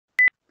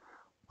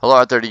Hello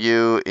out there to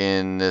you.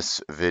 In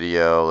this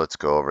video, let's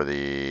go over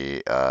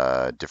the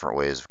different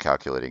ways of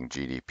calculating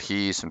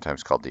GDP,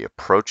 sometimes called the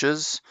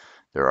approaches.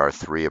 There are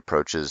three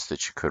approaches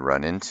that you could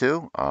run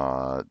into.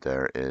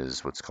 There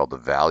is what's called the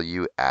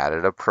value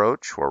added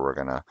approach, where we're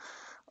going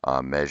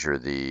to measure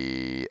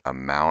the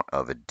amount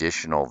of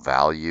additional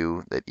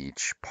value that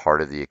each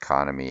part of the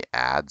economy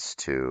adds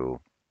to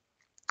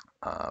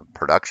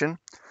production.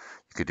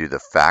 You could do the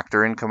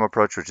factor income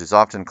approach, which is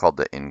often called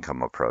the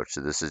income approach.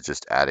 So this is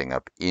just adding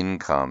up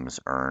incomes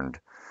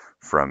earned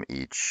from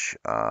each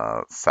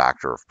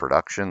factor of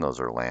production. Those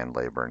are land,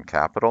 labor, and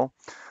capital.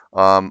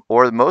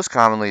 Or most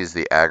commonly is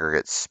the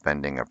aggregate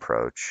spending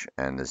approach.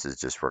 And this is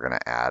just we're going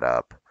to add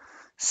up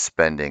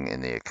spending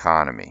in the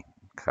economy.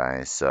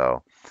 Okay,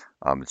 so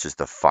it's just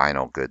the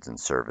final goods and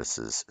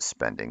services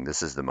spending.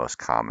 This is the most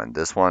common.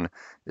 This one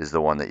is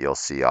the one that you'll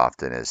see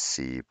often as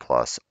C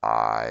plus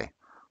I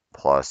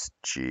plus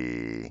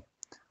G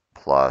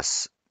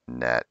plus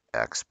net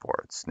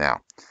exports.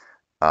 Now,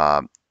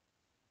 um,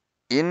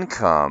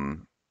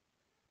 income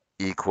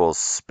equals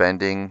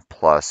spending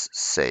plus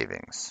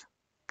savings.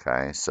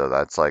 Okay, so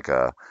that's like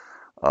a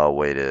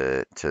way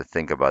to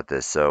think about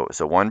this. So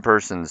one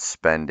person's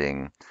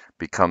spending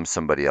becomes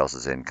somebody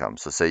else's income.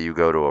 So say you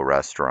go to a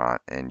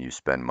restaurant and you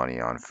spend money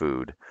on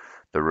food.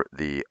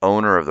 The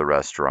owner of the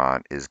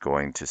restaurant is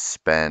going to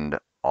spend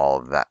all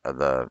of that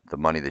the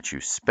money that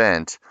you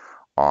spent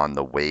on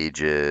the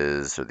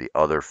wages or the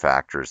other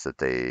factors that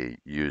they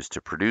use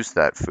to produce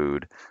that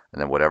food, and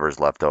then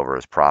whatever's left over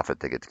as profit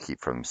they get to keep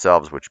for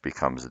themselves, which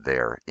becomes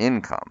their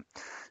income.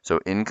 So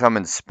income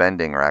and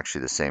spending are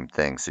actually the same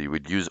thing. So you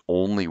would use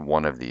only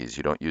one of these.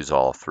 You don't use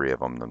all three of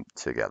them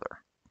together.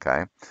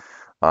 Okay.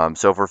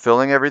 So if we're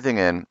filling everything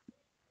in,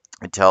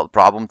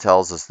 problem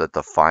tells us that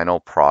the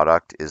final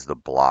product is the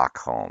block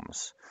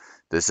homes.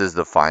 This is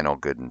the final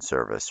good and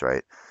service,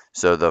 right?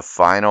 So the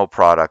final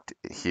product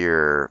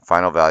here,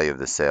 final value of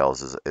the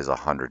sales is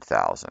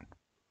 100,000.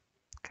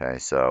 Okay,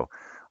 so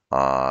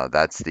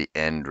that's the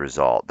end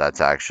result.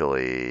 That's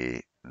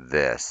actually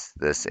this.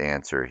 This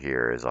answer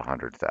here is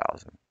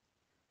 100,000.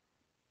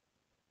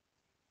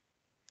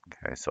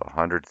 Okay, so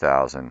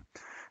 100,000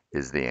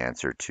 is the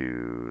answer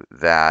to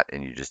that,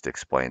 and you just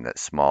explain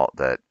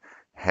that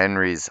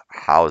Henry's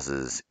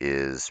houses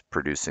is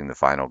producing the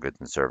final goods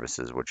and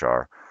services, which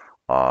are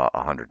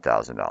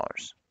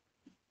 $100,000.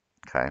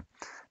 Okay.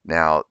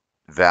 Now,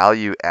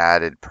 value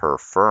added per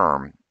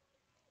firm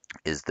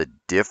is the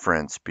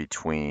difference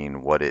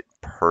between what it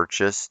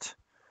purchased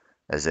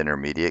as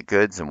intermediate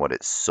goods and what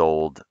it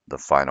sold the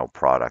final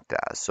product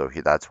as. So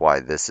that's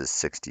why this is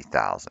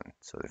 60,000.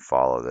 So they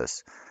follow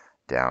this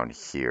down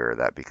here,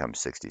 that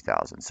becomes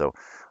 60,000. So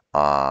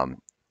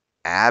um,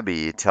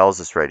 Abby tells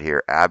us right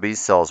here, Abby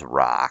sells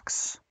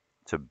rocks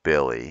to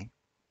Billy,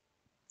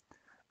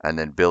 and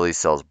then Billy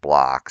sells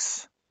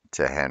blocks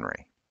to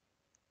Henry.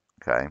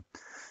 Okay,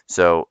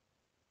 so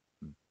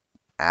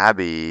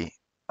Abby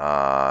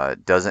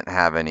doesn't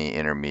have any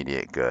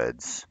intermediate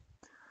goods.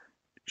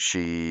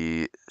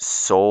 She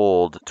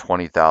sold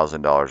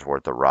 $20,000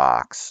 worth of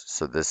rocks,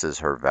 so this is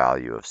her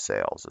value of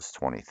sales is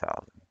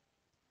 20,000.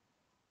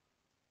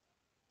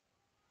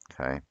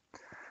 Okay,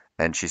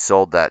 and she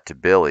sold that to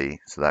Billy,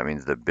 so that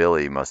means that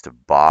Billy must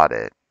have bought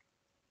it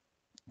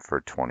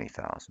for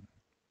 20,000.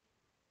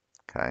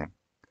 Okay,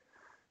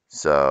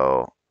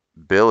 so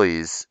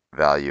Billy's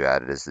value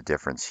added is the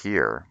difference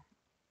here.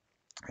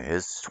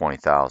 His is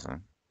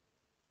 20,000,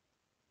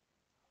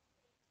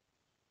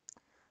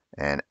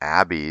 and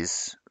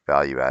Abby's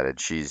value added,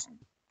 she's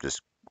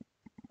just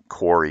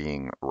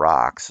quarrying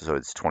rocks, so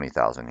it's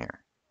 20,000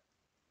 here.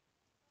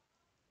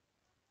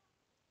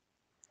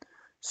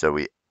 So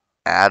we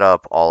add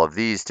up all of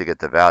these to get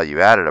the value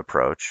added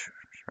approach,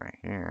 which is right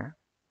here.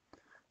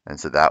 And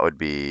so that would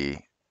be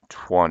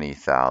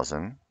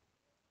 20,000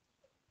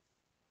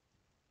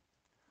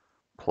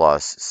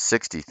 plus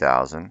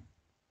 60,000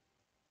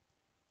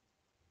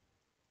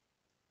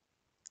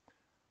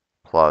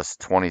 plus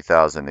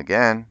 20,000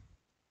 again.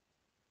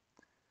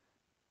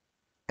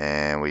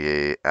 And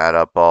we add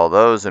up all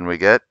those and we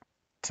get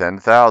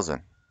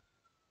 10,000.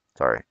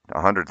 Sorry,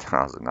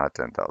 100,000, not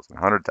 10,000,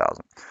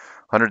 100,000.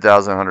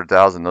 100,000,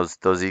 100,000,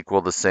 those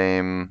equal the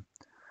same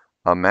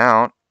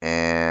amount,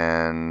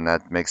 and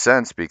that makes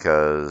sense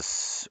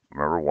because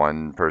remember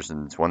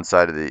one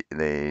side of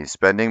the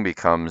spending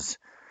becomes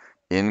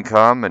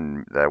income,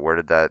 and where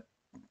did that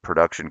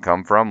production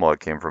come from? Well, it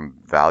came from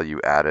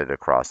value added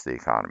across the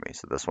economy.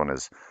 So this one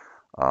is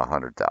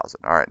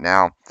 100,000. All right,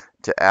 now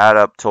to add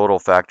up total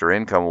factor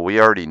income, well,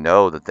 we already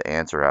know that the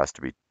answer has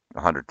to be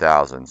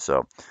 100,000.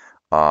 So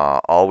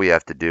all we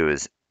have to do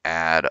is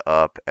add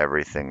up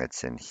everything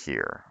that's in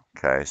here.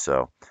 Okay,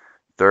 so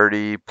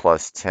 30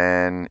 plus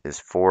 10 is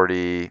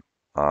 40,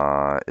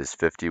 is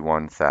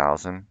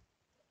 51,000.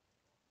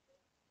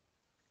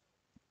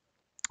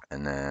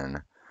 And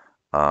then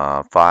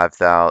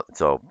 5,000,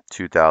 so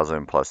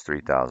 2,000 plus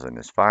 3,000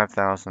 is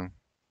 5,000.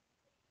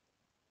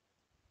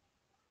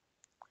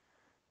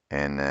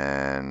 And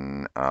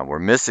then we're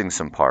missing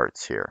some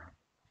parts here.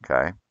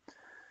 Okay,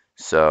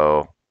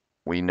 so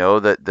we know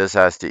that this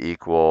has to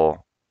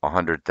equal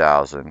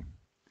 100,000.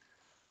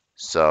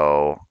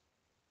 So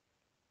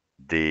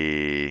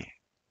the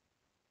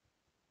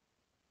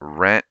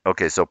rent,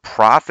 okay, so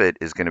profit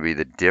is going to be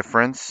the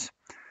difference.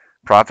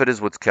 Profit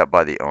is what's kept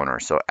by the owner.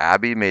 So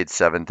Abby made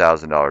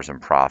 $7,000 in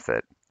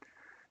profit.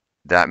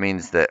 That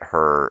means that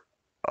her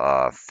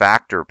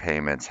factor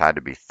payments had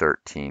to be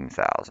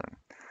 13,000.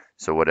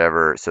 So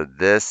whatever, so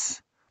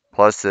this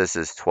plus this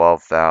is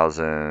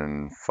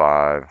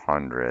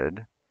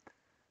 12,500.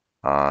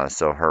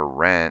 So her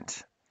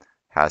rent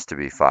has to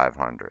be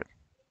 500.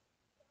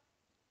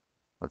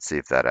 Let's see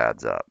if that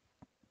adds up.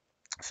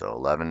 So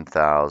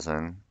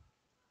 11,000,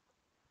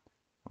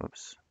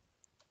 whoops,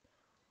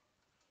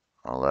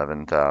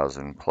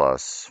 11,000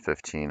 plus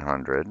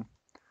 1,500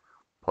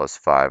 plus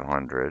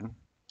 500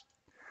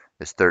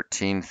 is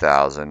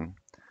 13,000.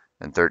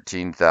 And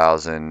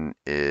 13,000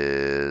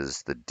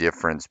 is the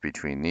difference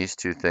between these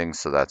two things,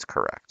 so that's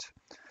correct.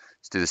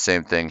 Let's do the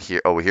same thing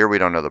here. Oh, here we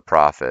don't know the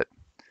profit.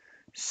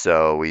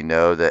 So we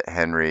know that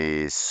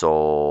Henry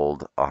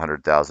sold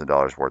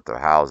 $100,000 worth of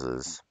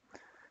houses.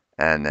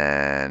 And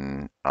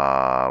then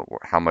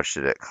how much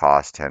did it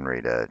cost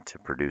Henry to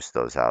produce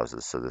those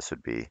houses? So this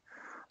would be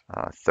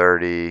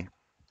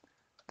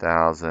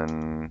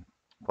 30,000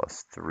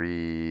 plus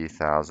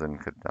 3,000.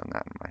 Could have done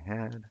that in my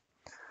head.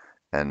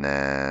 And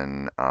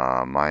then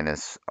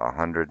minus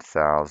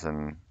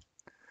 100,000.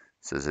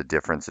 So there's a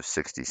difference of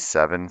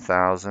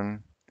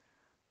 67,000.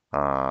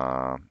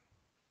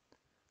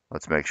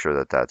 Let's make sure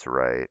that that's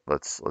right.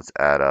 Let's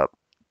add up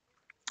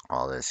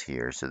all this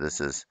here. So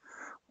this is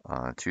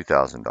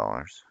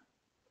 $2,000.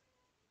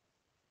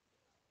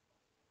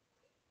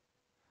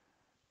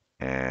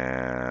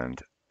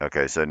 And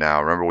okay, so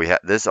now remember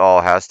this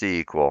all has to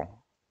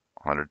equal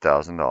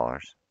 $100,000.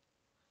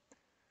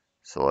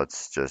 So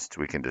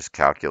we can just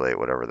calculate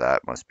whatever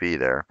that must be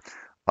there.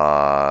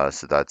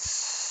 So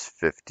that's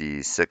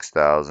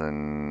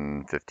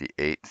 56,000,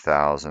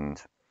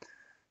 58,000.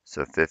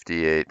 So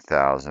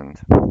 58,000.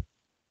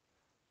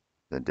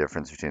 The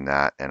difference between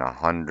that and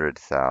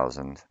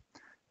 100,000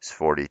 is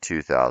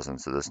 42,000.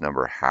 So this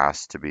number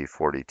has to be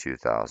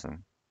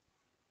 42,000.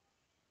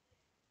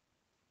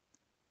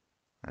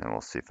 And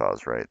we'll see if I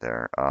was right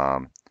there.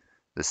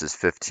 This is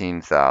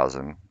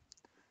 15,000.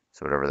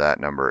 So whatever that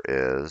number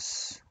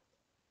is,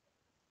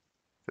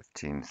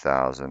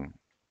 15,000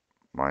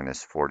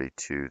 minus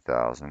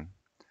 42,000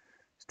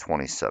 is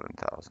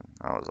 27,000.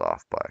 I was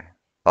off by.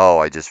 Oh,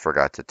 I just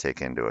forgot to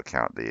take into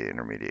account the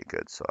intermediate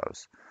goods, so I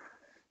was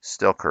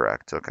still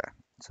correct. Okay,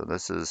 so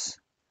this is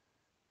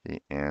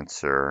the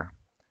answer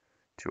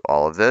to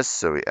all of this.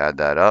 So we add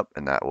that up,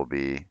 and that will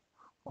be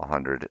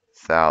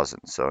 100,000.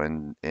 So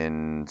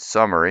in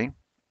summary,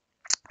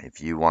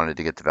 if you wanted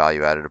to get the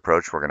value added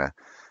approach, we're going to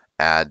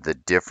add the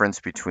difference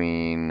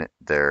between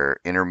their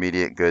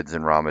intermediate goods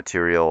and raw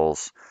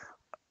materials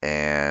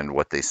and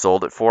what they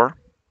sold it for.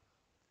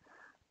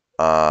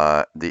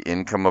 The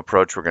income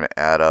approach, we're going to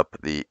add up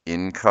the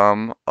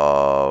income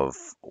of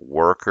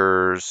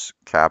workers,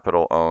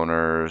 capital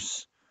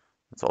owners.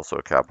 It's also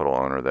a capital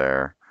owner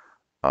there.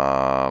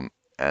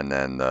 And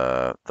then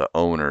the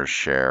owner's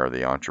share,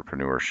 the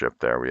entrepreneurship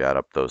there. We add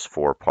up those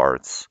four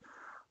parts,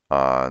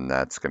 and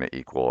that's going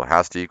to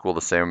has to equal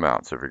the same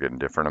amount. So if you're getting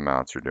different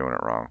amounts, you're doing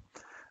it wrong.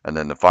 And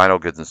then the final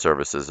goods and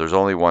services, there's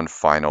only one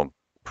final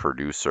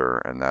producer,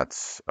 and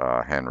that's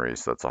Henry,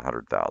 so that's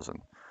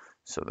 100,000.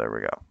 So there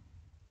we go.